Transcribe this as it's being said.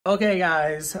Okay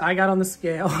guys, I got on the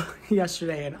scale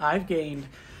yesterday and I've gained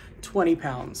 20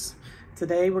 pounds.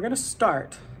 Today we're gonna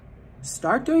start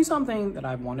doing something that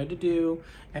I've wanted to do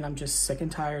and I'm just sick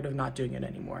and tired of not doing it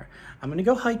anymore. I'm gonna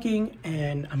go hiking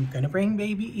and I'm gonna bring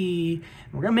baby E.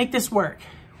 And we're gonna make this work.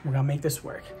 We're gonna make this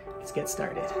work. Let's get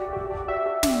started.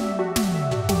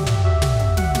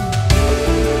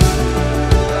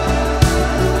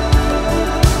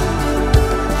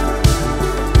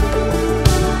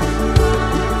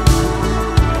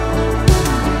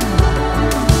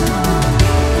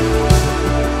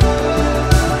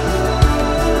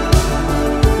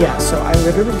 Yeah, so I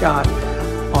literally got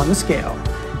on the scale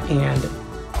and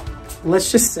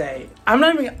let's just say,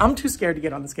 I'm too scared to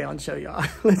get on the scale and show y'all.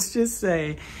 Let's just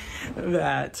say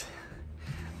that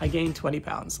I gained 20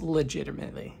 pounds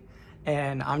legitimately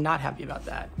and I'm not happy about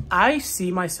that. I see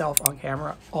myself on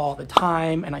camera all the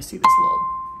time and I see this little,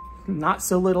 not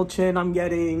so little chin I'm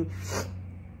getting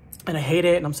and I hate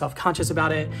it and I'm self-conscious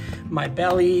about it. My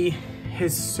belly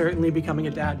is certainly becoming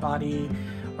a dad body,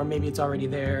 or maybe it's already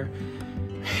there.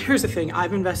 Here's the thing,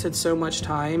 I've invested so much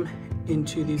time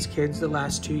into these kids the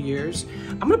last 2 years.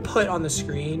 I'm gonna put on the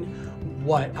screen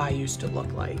what I used to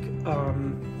look like.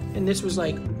 And this was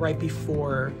like right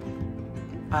before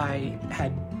I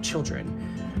had children.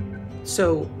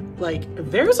 So like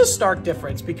there's a stark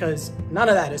difference because none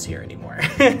of that is here anymore,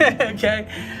 okay?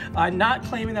 I'm not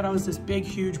claiming that I was this big,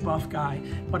 huge buff guy,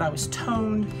 but I was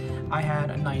toned. I had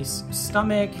a nice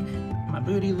stomach. My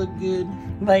booty looked good.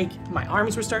 Like my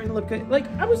arms were starting to look good. Like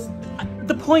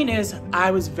the point is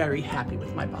I was very happy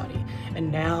with my body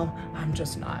and now I'm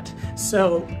just not.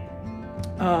 So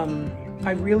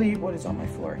what is on my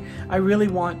floor? I really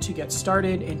want to get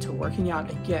started into working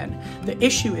out again. The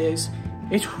issue is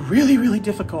it's really, really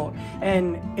difficult.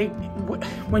 And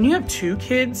when you have 2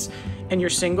 kids and you're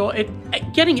single,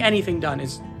 getting anything done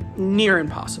is near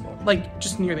impossible, like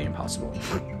just nearly impossible.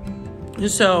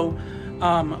 So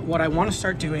what I want to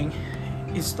start doing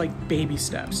is like baby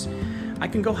steps. I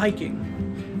can go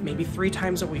hiking, maybe 3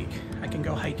 times a week. I can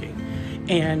go hiking.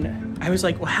 And I was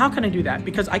like, well, how can I do that?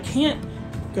 Because I can't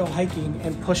go hiking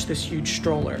and push this huge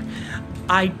stroller.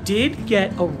 I did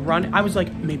get a run. I was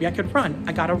like, maybe I could run.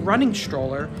 I got a running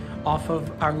stroller off of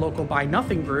our local Buy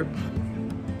Nothing group.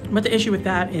 But the issue with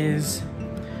that is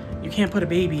you can't put a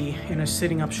baby in a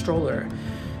sitting up stroller.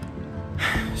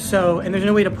 So, and there's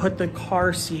no way to put the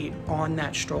car seat on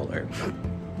that stroller.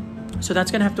 So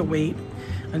that's gonna have to wait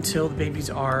until the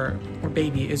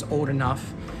baby is old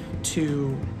enough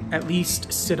to at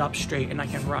least sit up straight and I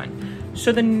can run.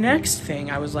 So the next thing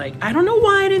I was like, I don't know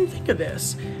why I didn't think of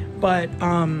this, but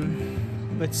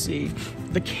let's see,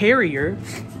 the carrier,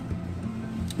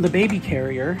 the baby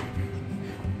carrier.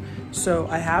 So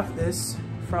I have this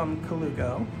from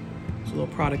Kalugo. It's a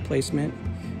little product placement.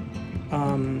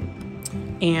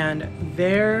 And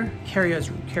their carrier is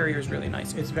really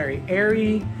nice. It's very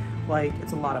airy, like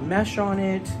it's a lot of mesh on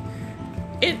it.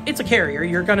 It's a carrier.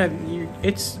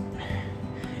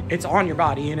 It's on your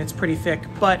body and it's pretty thick.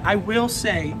 But I will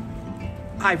say,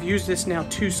 I've used this now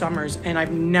 2 summers and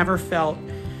I've never felt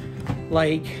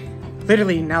like,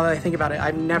 literally now that I think about it,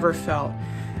 I've never felt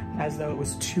as though it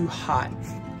was too hot.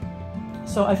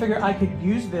 So I figured I could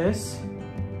use this.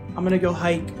 I'm gonna go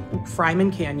hike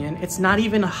Fryman Canyon. It's not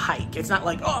even a hike. It's not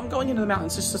like, oh, I'm going into the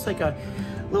mountains. It's just like a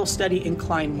little steady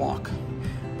incline walk.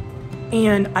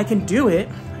 And I can do it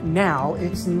now.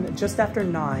 It's just after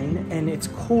 9 and it's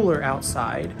cooler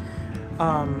outside.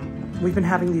 We've been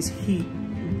having these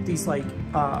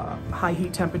high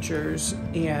heat temperatures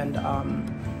and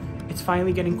it's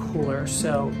finally getting cooler.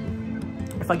 So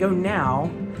if I go now,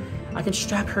 I can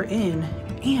strap her in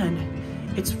and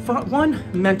it's one,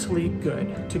 mentally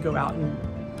good to go out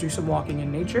and do some walking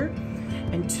in nature,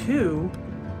 and 2,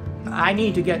 I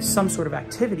need to get some sort of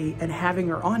activity and having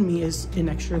her on me is an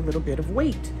extra little bit of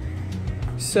weight.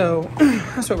 So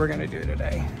that's what we're gonna do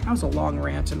today. That was a long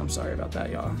rant and I'm sorry about that,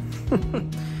 y'all.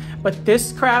 But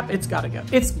this crap, it's gotta go.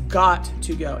 It's got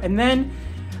to go. And then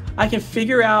I can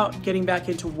figure out getting back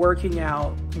into working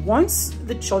out. Once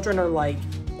the children are like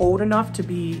old enough to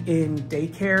be in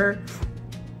daycare,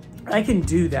 I can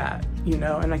do that, you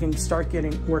know, and I can start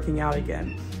working out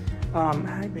again.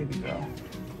 Hi, baby girl.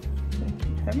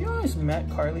 Have you always met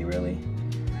Carly, really?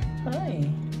 Hi.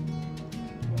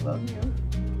 I love you.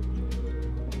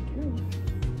 I do.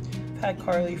 I've had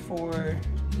Carly for,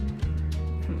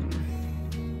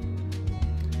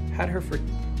 had her for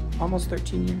almost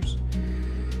 13 years.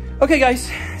 Okay,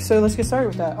 guys, so let's get started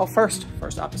with that. Oh, first,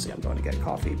 obviously, I'm going to get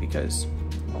coffee because,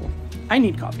 well, I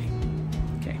need coffee.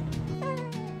 Okay.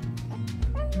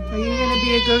 Are you gonna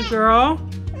be a good girl?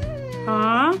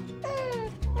 Huh?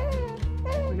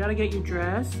 gotta get you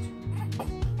dressed.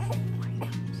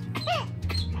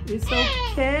 It's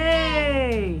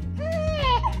okay.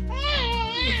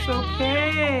 It's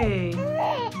okay.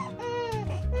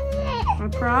 I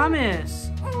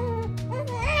promise.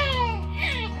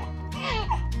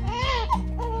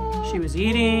 She was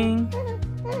eating.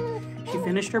 She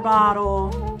finished her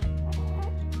bottle.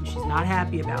 And she's not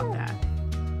happy about that.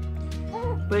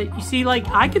 But you see, like,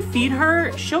 I could feed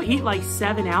her. She'll eat like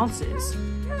 7 ounces.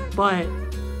 But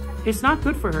it's not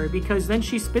good for her because then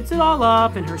she spits it all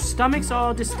up and her stomach's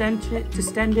all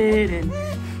distended and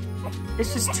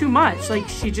it's just too much. Like,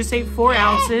 she just ate 4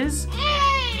 ounces.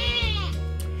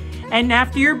 And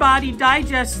after your body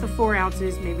digests the 4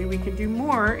 ounces, maybe we can do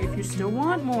more if you still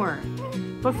want more.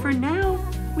 But for now,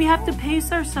 we have to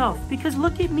pace ourselves because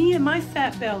look at me and my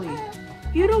fat belly.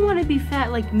 You don't want to be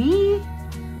fat like me.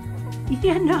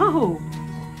 Yeah, no.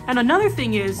 And another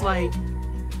thing is, like,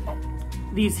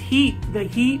 the heat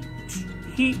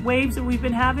waves that we've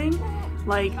been having,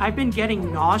 like, I've been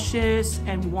getting nauseous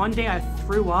and one day I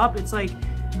threw up. It's like,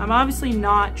 I'm obviously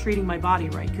not treating my body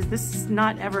right because this has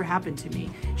not ever happened to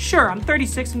me. Sure, I'm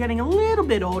 36, I'm getting a little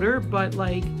bit older, but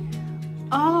like,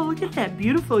 oh, look at that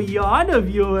beautiful yawn of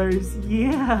yours.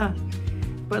 Yeah.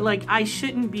 But like, I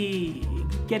shouldn't be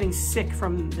getting sick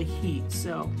from the heat,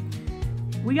 so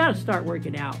we gotta start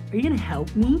working out. Are you gonna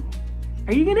help me?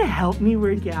 Are you gonna help me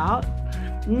work out?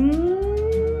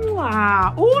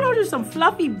 Oh, those are some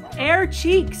fluffy air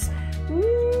cheeks.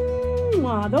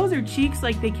 Those are cheeks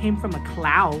like they came from a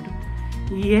cloud.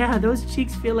 Yeah, those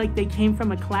cheeks feel like they came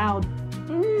from a cloud.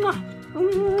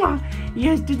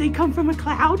 Yes, did they come from a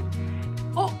cloud?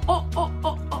 Oh.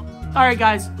 All right,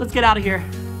 guys, let's get out of here.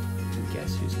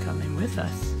 Guess who's coming with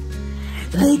us?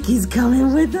 Lakey's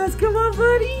coming with us. Come on,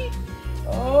 buddy.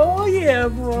 Oh, yeah,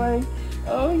 boy.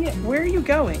 Oh, yeah. Where are you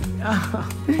going? Oh,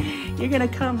 you're going to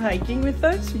come hiking with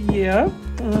us? Yeah.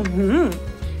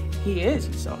 He is.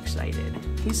 He's so excited.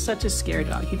 He's such a scared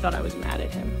dog. He thought I was mad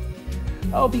at him.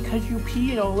 Oh, because you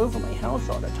peed all over my house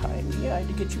all the time. Yeah, I had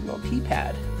to get you a little pee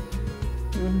pad.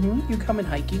 You coming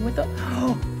hiking with us?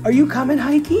 Oh, are you coming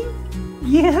hiking?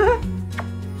 Yeah?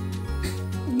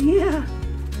 Yeah.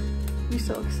 You're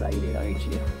so excited, aren't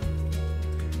you?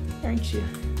 Aren't you?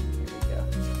 Here we go.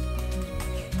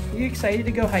 Are you excited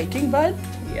to go hiking, bud?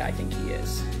 Yeah, I think he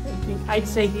is. I'd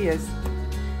say he is.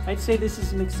 I'd say this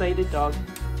is an excited dog.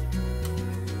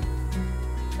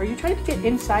 Are you trying to get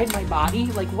inside my body?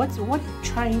 Like, what are you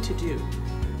trying to do?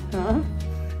 Huh?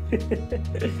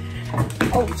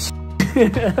 Oh,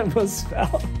 I almost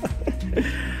fell.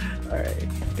 All right,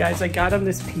 guys, I got him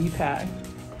this pee pad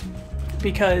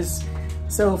because,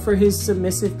 so for his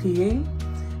submissive peeing,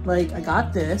 like, I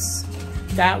got this.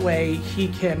 That way he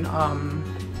can,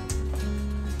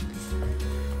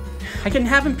 I can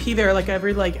have him pee there like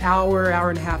every like hour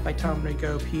and a half. I tell him to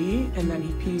go pee, and then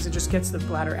he pees and just gets the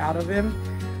bladder out of him.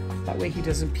 That way he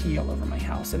doesn't pee all over my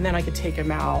house. And then I could take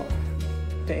him out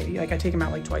I take him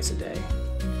out like twice a day.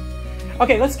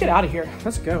 Okay, let's get out of here.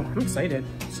 Let's go. I'm excited.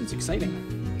 This is exciting.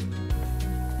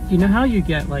 You know how you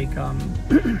get like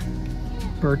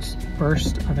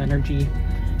burst of energy?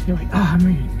 You're like, oh, I'm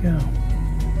ready to go.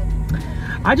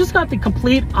 I just got the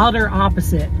complete utter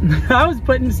opposite. I was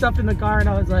putting stuff in the car and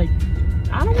I was like,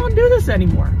 I don't want to do this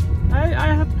anymore.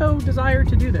 I have no desire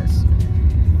to do this.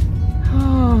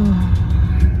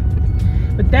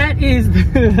 But that is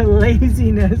the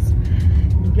laziness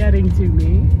getting to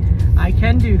me. I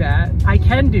can do that. I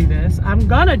can do this. I'm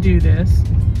gonna do this.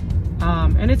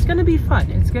 And it's gonna be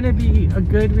fun. It's gonna be a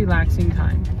good, relaxing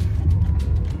time.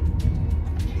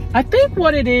 I think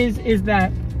what it is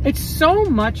that it's so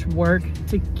much work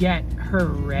to get her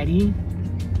ready.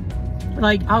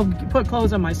 Like, I'll put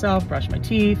clothes on myself, brush my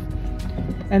teeth,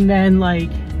 and then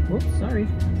like, whoops, sorry.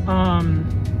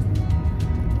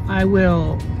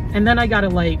 And then I gotta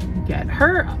like get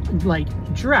her like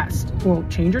dressed, well,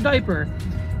 change her diaper,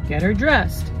 get her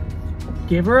dressed,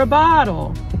 give her a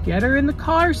bottle, get her in the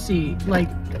car seat, like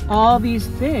all these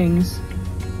things.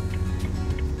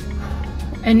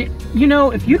 And you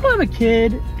know, if you don't have a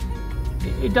kid,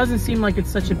 it doesn't seem like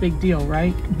it's such a big deal,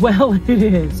 right? Well, it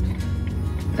is.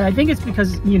 I think it's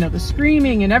because, you know, the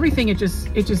screaming and everything, it just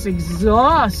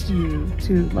exhausts you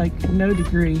to like no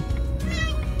degree.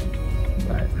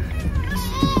 But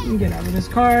you can get out of this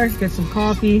car, get some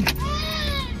coffee.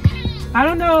 I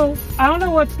don't know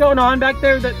what's going on back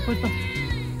there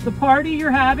with the party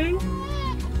you're having.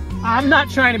 I'm not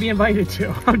trying to be invited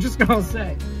to. I'm just gonna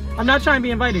say, I'm not trying to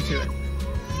be invited to it.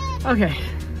 Okay.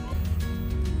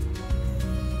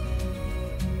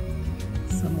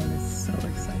 Someone is so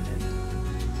excited.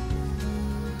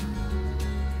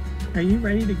 Are you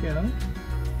ready to go?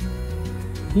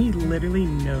 He literally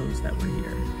knows that we're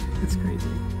here. It's crazy.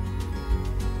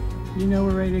 You know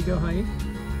we're ready to go hike?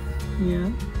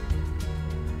 Yeah.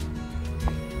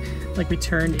 Like we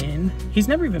turned in. He's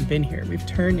never even been here. We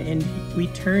turned in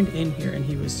here and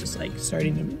he was just like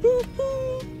starting to.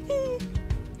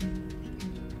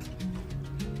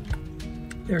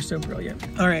 They're so brilliant.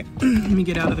 All right, let me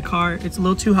get out of the car. It's a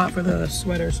little too hot for the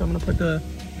sweater, so I'm gonna put the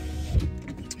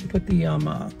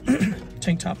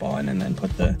tank top on and then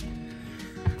put the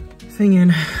thing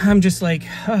in. I'm just like,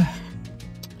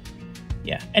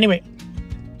 yeah. Anyway,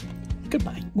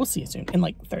 goodbye. We'll see you soon in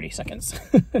like 30 seconds.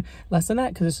 Less than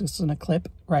that, because this is gonna clip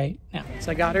right now.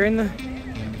 So I got her in the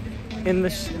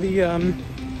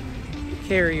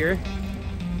carrier,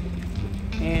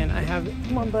 and I have,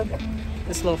 come on, bud.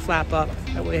 This little flap up,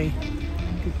 that way you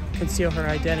can conceal her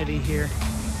identity here.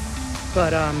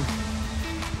 But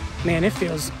man, it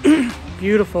feels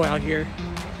beautiful out here.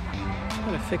 I'm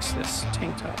gonna fix this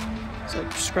tank top. It's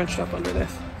like scrunched up under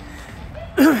this.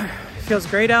 It feels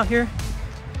great out here.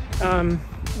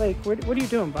 Like, what are you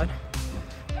doing, bud?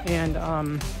 And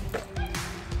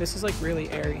this is like really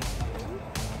airy.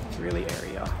 It's really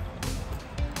airy, y'all.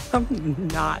 I'm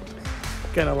not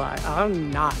gonna lie.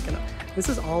 This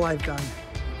is all I've done.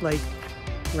 Like,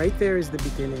 right there is the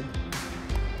beginning.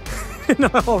 And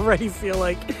I already feel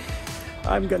like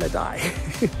I'm gonna die.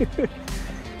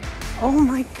 Oh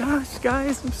my gosh,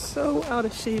 guys, I'm so out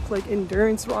of shape, like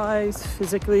endurance-wise,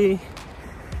 physically.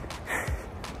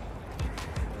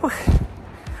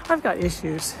 I've got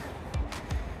issues.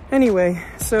 Anyway,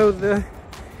 so the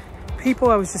people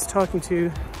I was just talking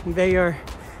to, they are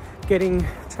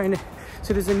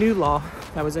so there's a new law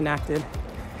that was enacted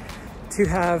to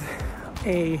have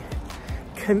a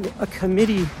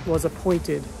committee was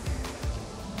appointed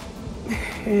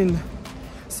in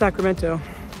Sacramento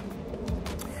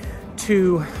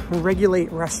to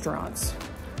regulate restaurants,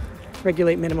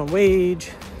 regulate minimum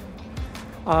wage,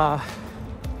 what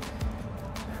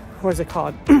is it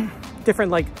called?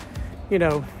 Different, like, you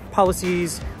know,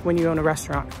 policies when you own a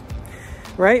restaurant,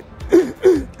 right?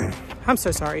 I'm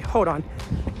so sorry, hold on.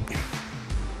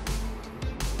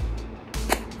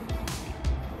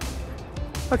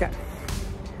 Okay,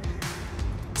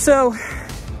 so,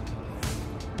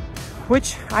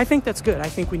 which I think that's good. I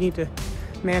think we need to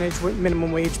manage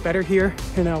minimum wage better here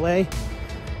in LA,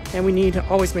 and we need to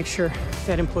always make sure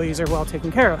that employees are well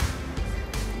taken care of.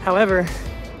 However,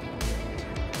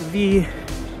 the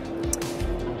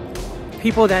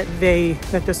people that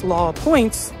this law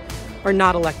appoints are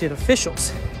not elected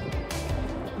officials.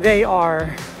 They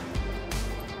are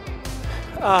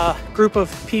a group of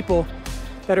people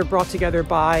that are brought together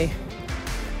by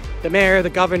the mayor, the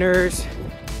governors,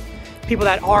 people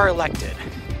that are elected.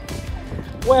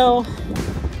 Well,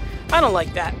 I don't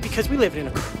like that, because we live in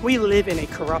a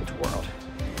corrupt world,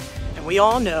 and we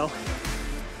all know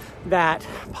that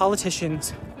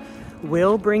politicians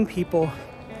will bring people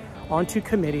onto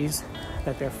committees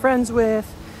that they're friends with,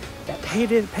 that pay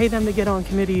them to get on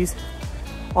committees,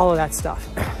 all of that stuff.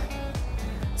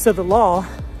 So the law,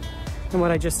 and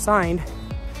what I just signed,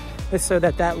 is so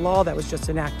that law that was just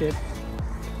enacted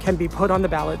can be put on the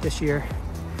ballot this year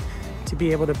to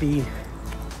be able to be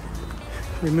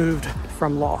removed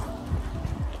from law.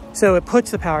 So it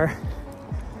puts the power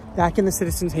back in the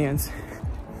citizens' hands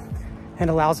and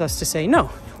allows us to say, no,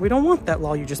 we don't want that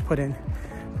law you just put in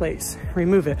place.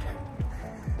 Remove it.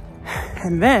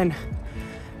 And then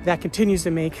that continues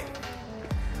to make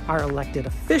our elected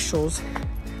officials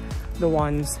the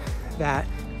ones that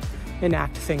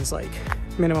enact things like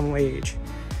minimum wage,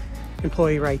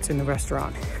 employee rights in the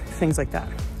restaurant, things like that.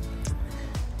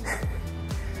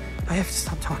 I have to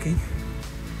stop talking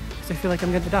because I feel like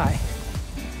I'm going to die.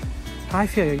 I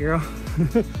feel you, girl.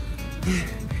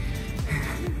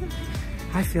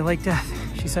 I feel like death.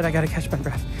 She said I got to catch my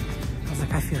breath. I was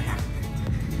like, I feel ya.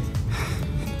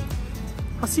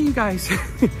 I'll see you guys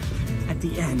at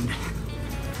the end.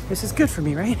 This is good for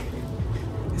me, right?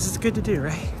 This is good to do,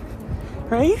 right?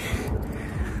 Right?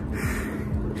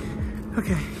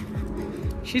 Okay.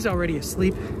 She's already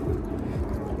asleep.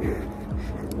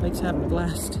 Mike's having a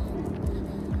blast.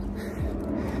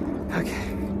 Okay.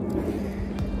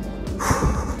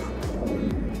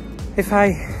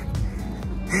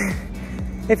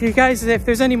 If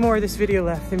there's any more of this video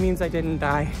left, it means I didn't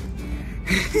die.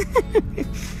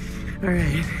 All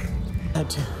right. Had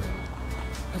to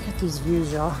look at these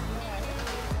views, y'all.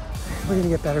 We're gonna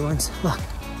get better ones. Look.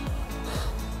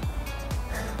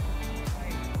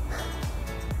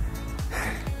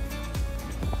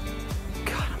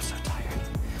 God, I'm so tired.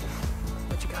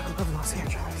 But you gotta love Los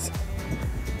Angeles.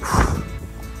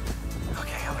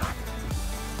 Okay, hold on.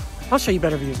 I'll show you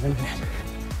better views in a minute.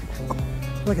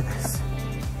 Look at this.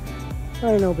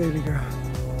 I know, baby girl.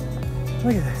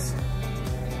 Look at this.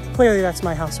 Clearly that's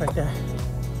my house right there.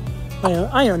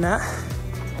 I own that.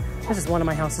 This is one of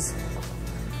my houses.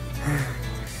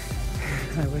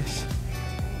 I wish.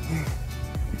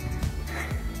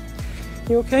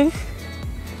 You okay?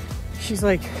 She's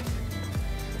like,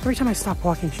 every time I stop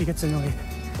walking, she gets annoyed.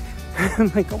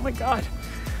 I'm like, oh my God,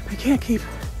 I can't keep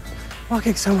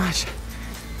walking so much.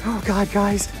 Oh God,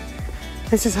 guys,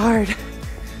 this is hard.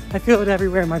 I feel it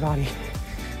everywhere in my body.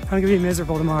 I'm gonna be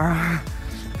miserable tomorrow.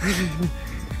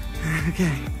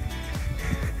 Okay.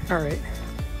 All right.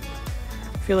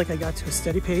 I feel like I got to a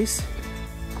steady pace.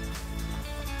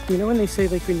 You know when they say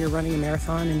like when you're running a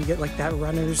marathon and you get like that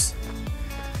runner's,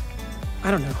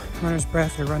 I don't know, runner's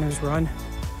breath or runner's run.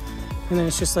 And then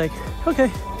it's just like, okay,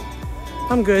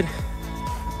 I'm good.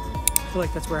 I feel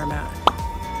like that's where I'm at.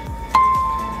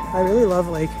 I really love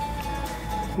like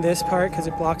this part because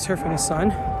it blocks her from the sun.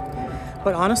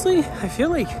 But honestly, I feel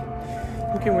like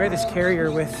you can wear this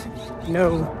carrier with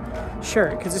no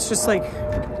shirt because it's just like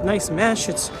nice mesh.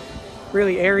 It's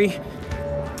really airy.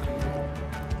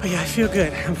 But yeah, I feel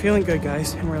good. I'm feeling good,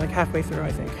 guys. And we're like halfway through,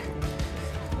 I think.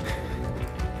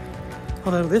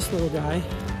 Although this little guy,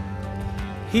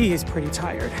 he is pretty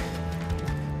tired.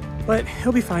 But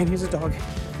he'll be fine. He's a dog.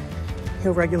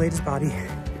 He'll regulate his body.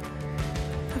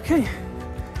 Okay.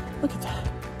 Look at that.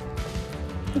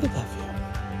 Look at that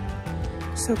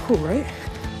view. So cool, right?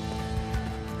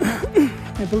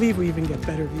 I believe we even get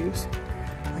better views.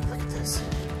 Like, look at this.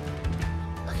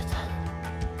 Look at that.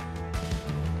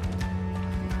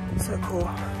 So cool.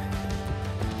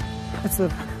 That's the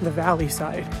valley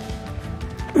side.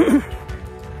 And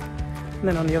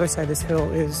then on the other side of this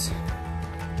hill is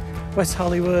West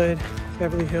Hollywood,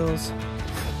 Beverly Hills.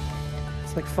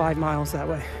 It's like 5 miles that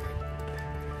way.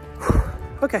 Whew.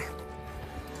 Okay,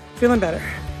 feeling better.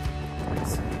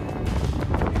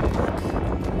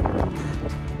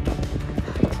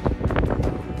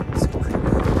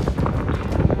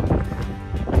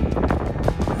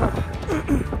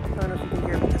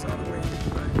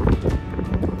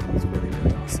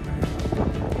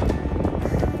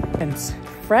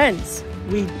 Friends,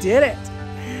 we did it.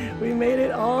 We made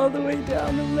it all the way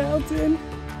down the mountain,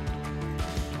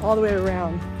 all the way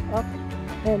around, up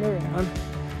and around.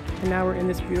 And now we're in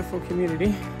this beautiful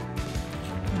community.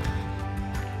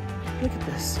 Look at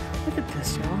this. Look at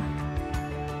this, y'all.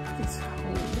 These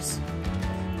homes.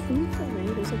 Can you tell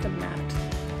me? There's like a mat.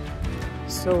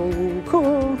 So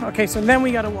cool. Okay, so then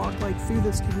we gotta walk like through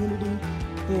this community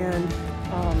and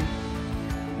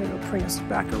it'll bring us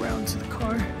back around to the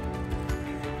car.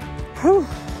 Oh,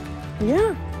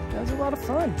 yeah, that was a lot of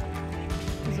fun.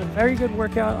 It was a very good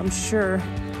workout. I'm sure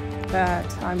that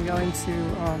I'm going to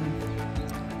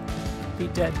be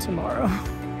dead tomorrow.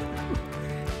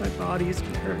 My body is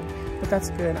gonna hurt, but that's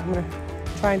good. I'm gonna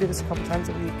try and do this a couple times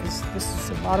a week because this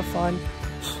is a lot of fun.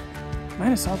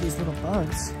 Minus all these little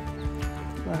bugs,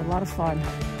 but a lot of fun.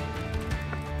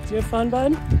 Did you have fun,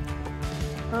 bud?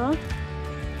 Huh? Did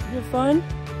you have fun?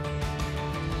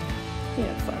 You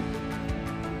had fun.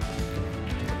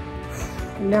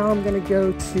 Now I'm gonna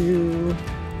go to,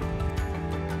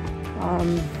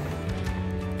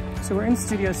 so we're in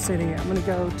Studio City. I'm gonna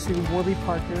go to Warby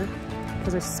Parker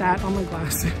because I sat on my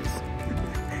glasses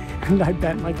and I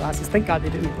bent my glasses. Thank God they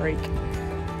didn't break.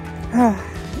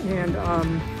 And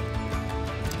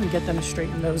get them to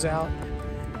straighten those out.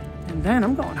 And then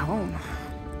I'm going home.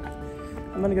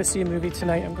 I'm gonna go see a movie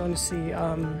tonight. I'm going to see,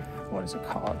 what is it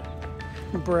called?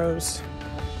 Bros.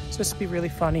 It's supposed to be really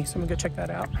funny, so I'm gonna go check that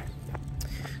out.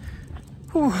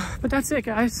 Whew, but that's it,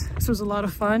 guys. This was a lot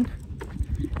of fun.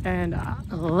 And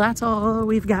that's all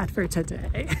we've got for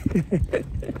today.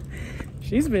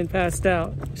 She's been passed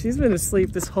out. She's been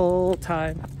asleep this whole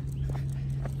time.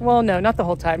 Well, no, not the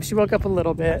whole time. She woke up a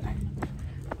little bit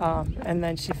and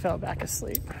then she fell back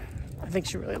asleep. I think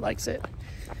she really likes it.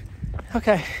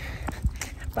 Okay,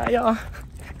 bye y'all.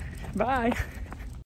 Bye.